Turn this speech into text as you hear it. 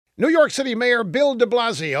New York City Mayor Bill de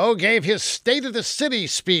Blasio gave his State of the City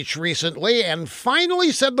speech recently and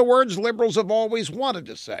finally said the words liberals have always wanted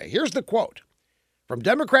to say. Here's the quote from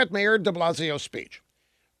Democrat Mayor de Blasio's speech.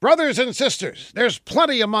 "Brothers and sisters, there's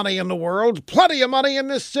plenty of money in the world, plenty of money in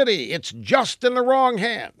this city. It's just in the wrong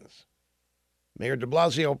hands." Mayor de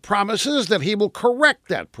Blasio promises that he will correct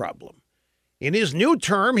that problem. In his new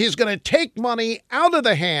term, he's going to take money out of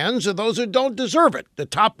the hands of those who don't deserve it, the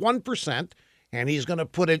top 1%, and he's going to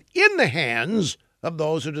put it in the hands of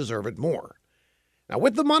those who deserve it more. Now,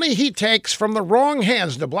 with the money he takes from the wrong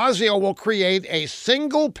hands, de Blasio will create a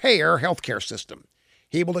single-payer healthcare system.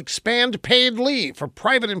 He will expand paid leave for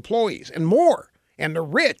private employees and more, and the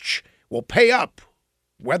rich will pay up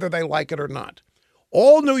whether they like it or not.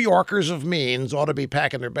 All New Yorkers of means ought to be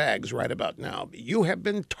packing their bags right about now. You have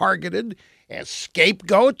been targeted as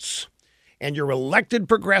scapegoats, and your elected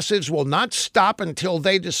progressives will not stop until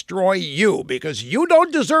they destroy you because you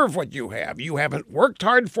don't deserve what you have. You haven't worked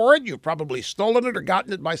hard for it. You've probably stolen it or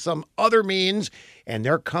gotten it by some other means, and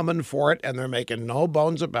they're coming for it, and they're making no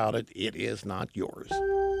bones about it. It is not yours.